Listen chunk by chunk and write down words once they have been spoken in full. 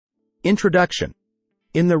Introduction.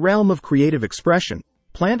 In the realm of creative expression,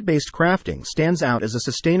 plant-based crafting stands out as a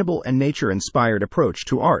sustainable and nature-inspired approach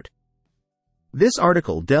to art. This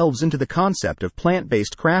article delves into the concept of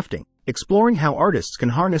plant-based crafting, exploring how artists can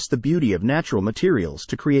harness the beauty of natural materials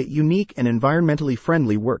to create unique and environmentally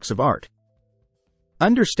friendly works of art.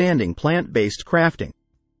 Understanding plant-based crafting.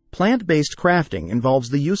 Plant-based crafting involves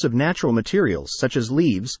the use of natural materials such as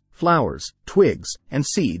leaves, flowers, twigs, and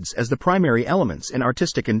seeds as the primary elements in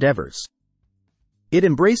artistic endeavors. It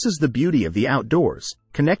embraces the beauty of the outdoors,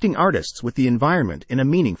 connecting artists with the environment in a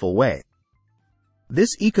meaningful way. This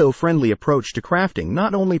eco-friendly approach to crafting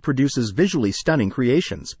not only produces visually stunning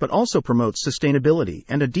creations but also promotes sustainability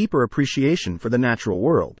and a deeper appreciation for the natural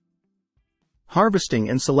world. Harvesting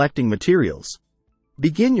and selecting materials.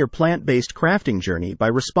 Begin your plant-based crafting journey by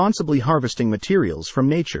responsibly harvesting materials from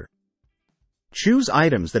nature. Choose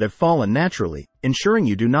items that have fallen naturally, ensuring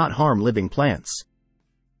you do not harm living plants.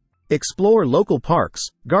 Explore local parks,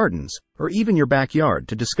 gardens, or even your backyard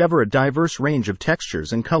to discover a diverse range of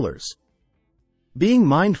textures and colors. Being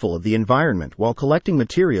mindful of the environment while collecting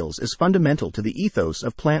materials is fundamental to the ethos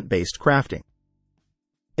of plant-based crafting.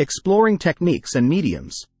 Exploring techniques and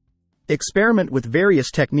mediums. Experiment with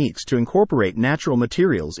various techniques to incorporate natural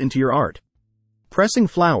materials into your art. Pressing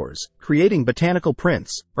flowers, creating botanical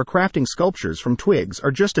prints, or crafting sculptures from twigs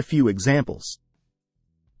are just a few examples.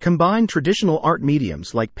 Combine traditional art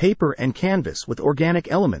mediums like paper and canvas with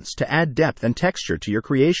organic elements to add depth and texture to your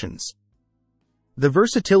creations. The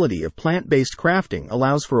versatility of plant-based crafting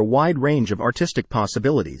allows for a wide range of artistic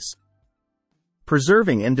possibilities.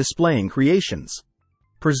 Preserving and displaying creations.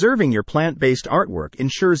 Preserving your plant-based artwork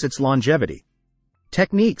ensures its longevity.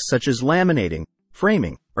 Techniques such as laminating,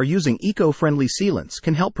 framing, or using eco-friendly sealants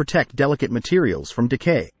can help protect delicate materials from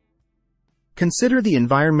decay. Consider the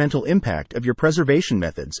environmental impact of your preservation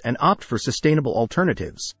methods and opt for sustainable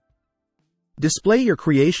alternatives. Display your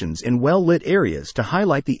creations in well-lit areas to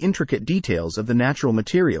highlight the intricate details of the natural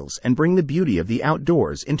materials and bring the beauty of the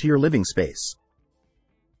outdoors into your living space.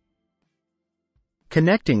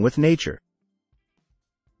 Connecting with nature.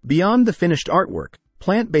 Beyond the finished artwork,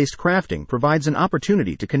 plant-based crafting provides an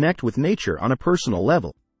opportunity to connect with nature on a personal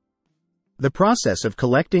level. The process of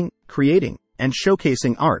collecting, creating, and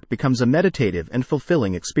showcasing art becomes a meditative and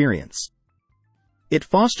fulfilling experience. It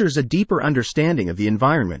fosters a deeper understanding of the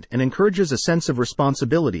environment and encourages a sense of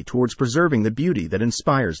responsibility towards preserving the beauty that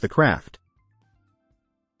inspires the craft.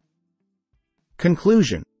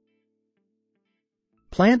 Conclusion.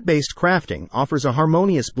 Plant-based crafting offers a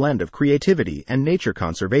harmonious blend of creativity and nature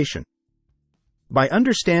conservation. By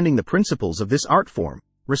understanding the principles of this art form,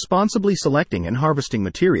 responsibly selecting and harvesting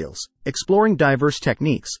materials, exploring diverse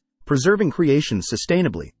techniques, preserving creations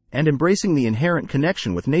sustainably, and embracing the inherent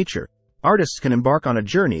connection with nature, artists can embark on a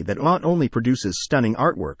journey that not only produces stunning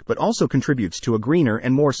artwork but also contributes to a greener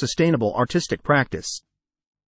and more sustainable artistic practice.